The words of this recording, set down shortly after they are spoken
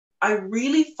I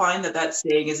really find that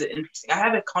saying is interesting. I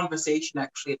had a conversation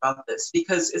actually about this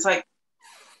because it's like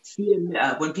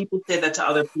fieme'a, when people say that to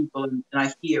other people and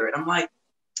I hear it, I'm like,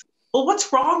 well,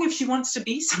 what's wrong if she wants to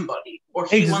be somebody or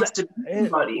he wants to be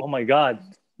somebody? Oh my God.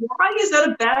 Why is that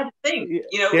a bad thing?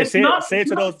 You know, Yeah, it's not. Say it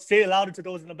to those. Say it louder to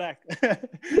those in the back. Yeah,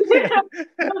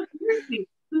 no, seriously.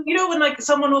 You know, when like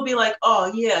someone will be like,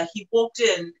 "Oh yeah, he walked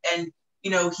in and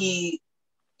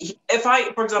if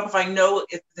I, for example, if I know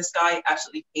if this guy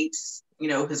absolutely hates,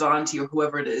 his auntie or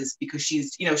whoever it is because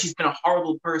she's been a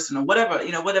horrible person or whatever,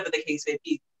 whatever the case may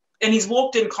be, and he's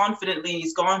walked in confidently and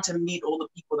he's gone to meet all the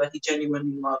people that he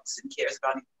genuinely loves and cares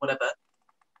about, whatever."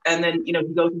 And then, he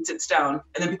goes and sits down,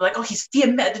 and then people are like, "Oh, he's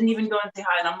fieme'a, didn't even go and say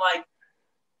hi." And I'm like,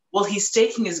 well, he's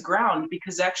staking his ground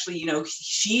because actually,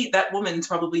 that woman's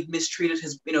probably mistreated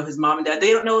his mom and dad.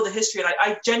 They don't know the history. And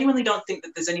I genuinely don't think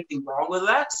that there's anything wrong with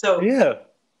that. So yeah,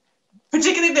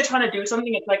 particularly if they're trying to do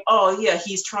something, it's like, oh yeah,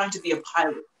 he's trying to be a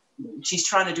pilot. She's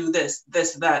trying to do this,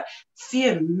 that.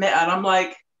 Fieme'a. And I'm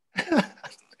like, am I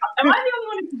the only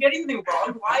one who's getting anything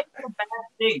wrong? Why is it a bad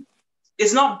thing?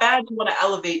 It's not bad to want to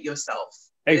elevate yourself.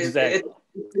 Exactly.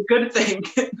 It's a good thing.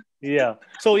 Yeah.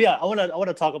 So yeah, I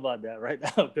wanna talk about that right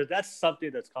now because that's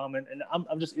something that's common, and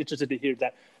I'm just interested to hear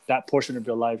that portion of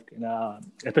your life,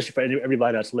 especially for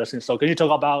everybody that's listening. So can you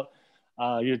talk about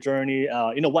your journey?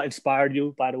 What inspired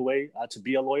you, by the way, to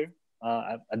be a lawyer?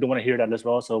 I do want to hear that as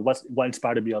well. So what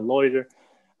inspired you to be a lawyer?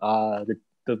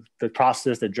 The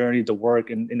process, the journey, the work,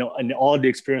 and and all the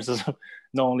experiences,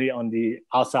 not only on the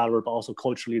outside world but also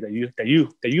culturally that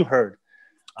you heard,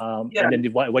 and then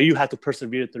what you had to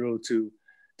persevere through to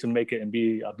make it and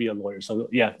be a lawyer. So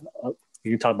yeah,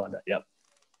 you can talk about that. Yeah.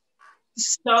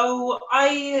 So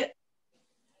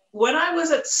when I was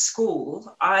at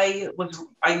school, I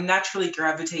naturally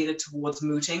gravitated towards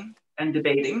mooting and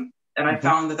debating, and I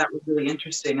found that was really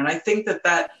interesting. And I think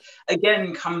that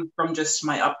again comes from just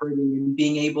my upbringing and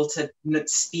being able to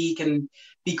speak and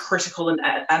be critical and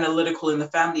analytical in the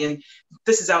family. And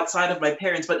this is outside of my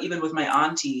parents, but even with my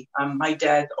auntie, my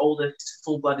dad's oldest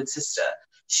full-blooded sister.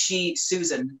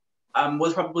 Susan,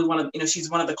 was probably she's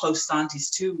one of the closest aunties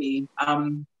to me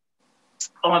on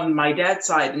my dad's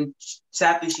side, and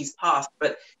sadly she's passed,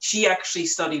 but she actually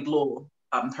studied law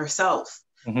herself.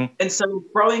 And so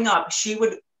growing up, she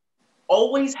would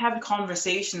always have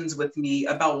conversations with me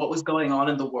about what was going on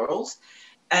in the world.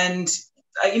 And,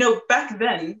 back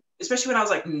then, especially when I was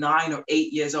like 9 or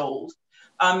 8 years old,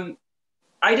 I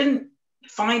didn't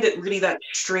find it really that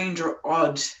strange or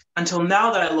odd until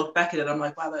now that I look back at it. I'm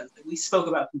like, wow, we spoke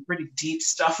about some pretty deep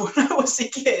stuff when I was a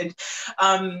kid.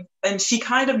 And she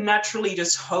kind of naturally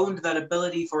just honed that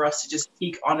ability for us to just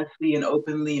speak honestly and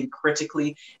openly and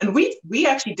critically. And we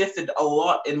actually differed a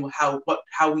lot in how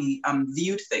we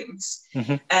viewed things.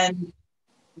 And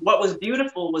what was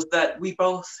beautiful was that we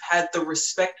both had the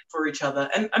respect for each other.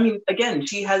 And I mean, again,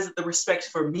 she has the respect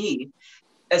for me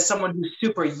as someone who's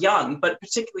super young, but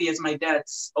particularly as my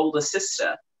dad's older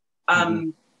sister,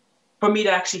 for me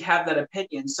to actually have that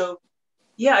opinion. So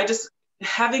yeah, I just,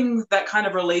 having that kind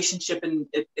of relationship in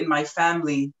my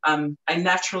family, I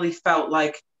naturally felt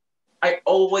like I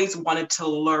always wanted to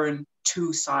learn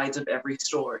two sides of every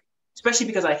story, especially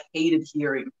because I hated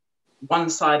hearing one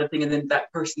side of thing and then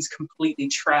that person's completely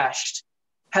trashed,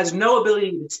 has no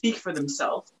ability to speak for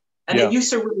themselves. And it used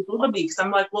to really bother me because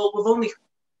I'm like, well, we've only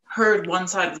heard one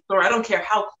side of the story. I don't care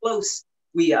how close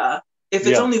we are. If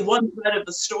it's only one side of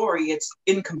the story, it's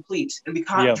incomplete, and we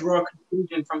can't draw a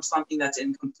conclusion from something that's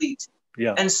incomplete.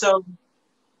 And so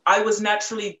I was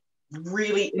naturally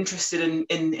really interested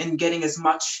in getting as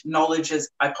much knowledge as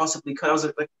I possibly could. I was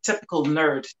a typical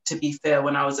nerd, to be fair,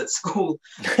 when I was at school.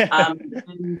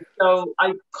 And so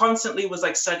I constantly was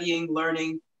like studying,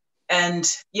 learning, and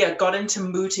got into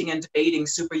mooting and debating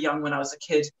super young when I was a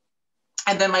kid.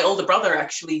 And then my older brother,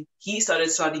 actually, he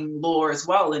started studying law as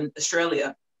well in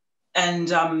Australia.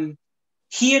 And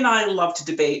he and I love to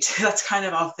debate. That's kind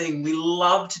of our thing. We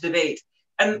love to debate.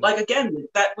 And like, again,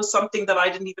 that was something that I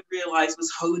didn't even realize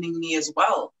was honing me as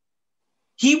well.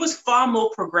 He was far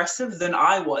more progressive than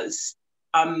I was,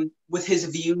 with his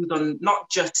views on not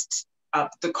just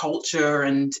the culture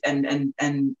and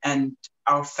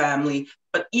our family,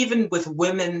 but even with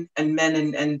women and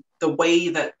men and the way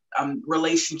that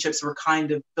relationships were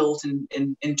kind of built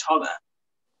in Tonga.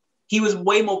 He was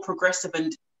way more progressive,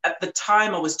 and at the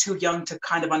time I was too young to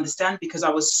kind of understand because I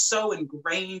was so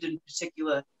ingrained in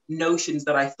particular notions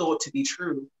that I thought to be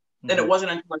true. Then it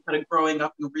wasn't until I started growing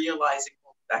up and realizing,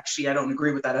 well, actually, I don't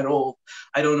agree with that at all.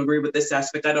 I don't agree with this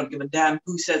aspect. I don't give a damn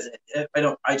who says it.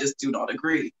 I just do not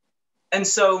agree. And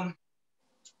so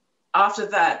after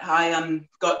that, I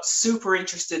got super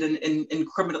interested in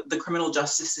the criminal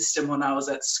justice system when I was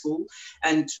at school,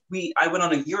 and I went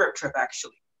on a Europe trip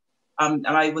actually, and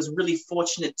I was really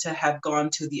fortunate to have gone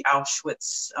to the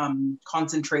Auschwitz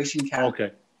concentration camp.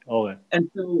 Okay. And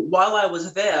so while I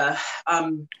was there,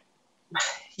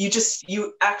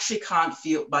 you actually can't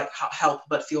help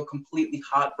but feel completely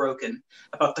heartbroken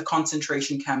about the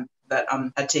concentration camp that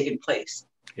had taken place.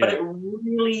 Yeah. But it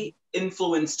really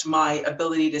influenced my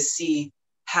ability to see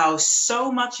how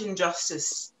so much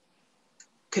injustice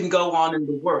can go on in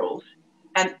the world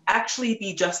and actually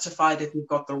be justified if you've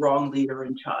got the wrong leader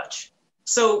in charge.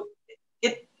 So,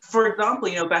 for example,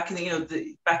 back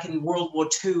in World War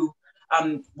II,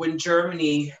 when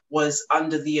Germany was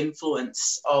under the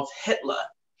influence of Hitler,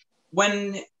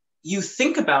 when you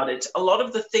think about it, a lot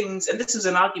of the things, and this is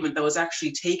an argument that was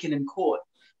actually taken in court,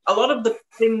 a lot of the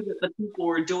things that the people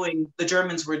were doing, the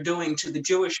Germans were doing to the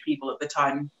Jewish people at the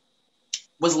time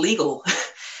was legal.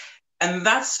 And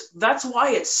that's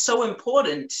why it's so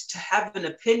important to have an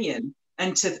opinion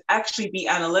and to actually be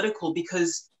analytical,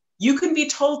 because you can be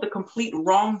told the complete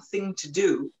wrong thing to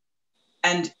do,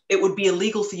 and it would be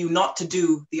illegal for you not to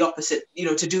do the opposite,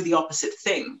 to do the opposite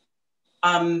thing.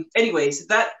 Anyways,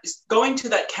 going to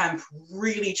that camp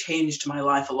really changed my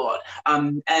life a lot.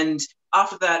 And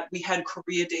after that, we had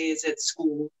career days at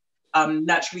school.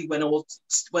 Naturally,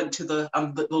 went to the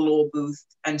law booth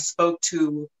and spoke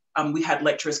to. We had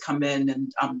lecturers come in,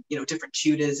 and different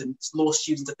tutors and law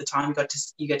students at the time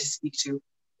you get to speak to.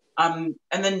 And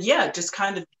then just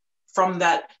kind of from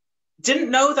that,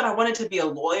 didn't know that I wanted to be a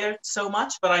lawyer so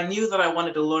much, but I knew that I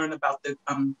wanted to learn about the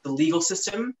legal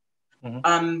system. Mm-hmm.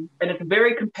 And it's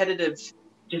very competitive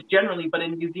just generally, but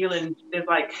in New Zealand, there's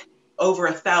like over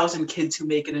 1,000 kids who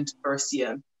make it into first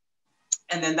year.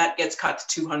 And then that gets cut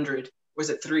to 200, or is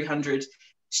it 300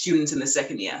 students in the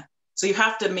second year. So you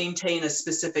have to maintain a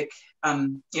specific, a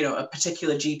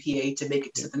particular GPA to make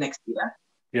it to the next year.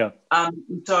 Yeah.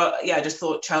 So I just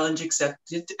thought, challenge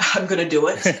accepted. I'm going to do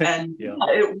it. And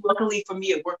luckily for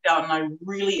me, it worked out, and I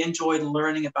really enjoyed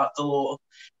learning about the law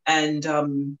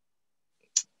and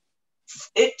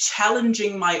it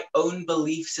challenging my own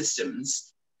belief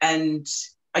systems, and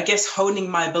I guess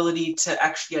honing my ability to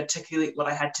actually articulate what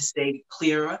I had to say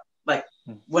clearer. Like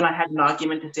when I had an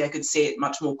argument to say, I could say it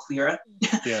much more clearer.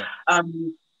 Yeah.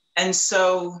 And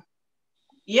so,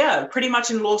 pretty much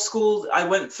in law school, I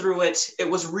went through it. It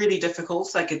was really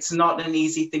difficult. Like, it's not an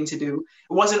easy thing to do.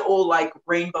 It wasn't all like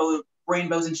rainbows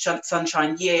and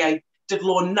sunshine. Yeah, I did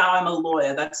law. Now I'm a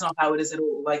lawyer. That's not how it is at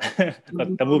all. Like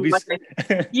the movies.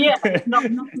 It's not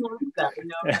nothing like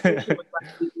that.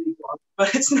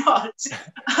 But it's not.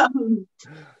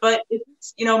 But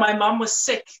it's, my mom was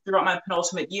sick throughout my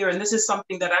penultimate year, and this is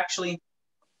something that actually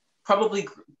probably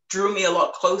drew me a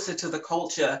lot closer to the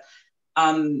culture.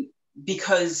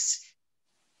 Because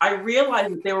I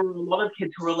realized that there were a lot of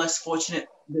kids who were less fortunate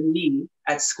than me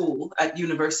at school, at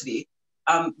university,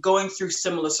 going through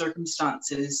similar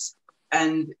circumstances,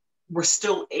 and were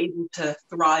still able to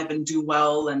thrive and do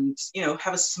well and,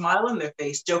 have a smile on their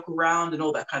face, joke around and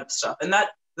all that kind of stuff. And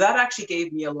that actually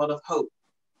gave me a lot of hope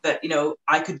that,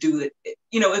 I could do it.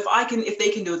 If they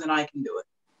can do it, then I can do it.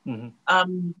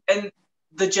 Mm-hmm. And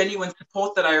the genuine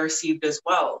support that I received as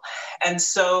well. And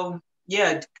so,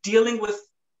 dealing with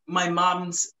my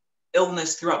mom's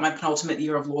illness throughout my penultimate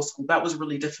year of law school, that was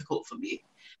really difficult for me.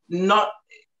 Not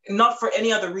for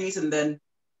any other reason than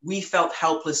we felt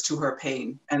helpless to her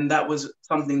pain. And that was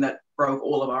something that broke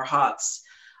all of our hearts.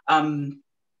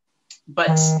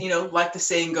 But, like the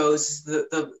saying goes,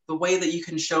 the way that you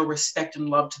can show respect and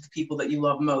love to the people that you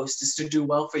love most is to do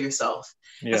well for yourself.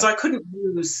 Yeah. And so I couldn't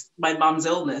use my mom's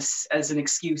illness as an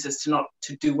excuse as to not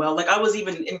to do well. Like, I was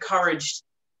even encouraged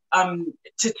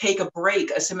to take a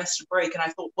semester break. And I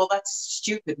thought, well, that's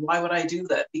stupid. Why would I do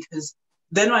that? Because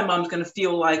then my mom's going to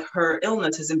feel like her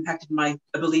illness has impacted my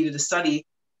ability to study.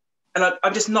 And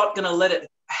I'm just not going to let it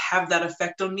have that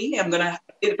effect on me.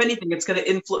 If anything, it's going to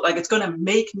it's going to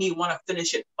make me want to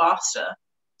finish it faster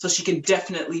so she can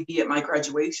definitely be at my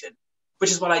graduation,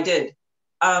 which is what I did.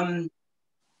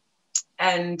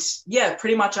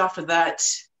 Pretty much after that,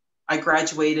 I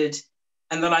graduated.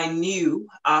 And then I knew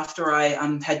after I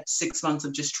had 6 months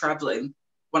of just traveling,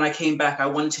 when I came back, I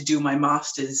wanted to do my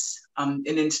master's in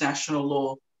international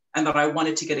law, and that I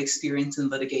wanted to get experience in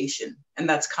litigation. And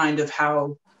that's kind of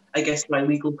how, I guess, my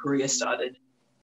legal career started.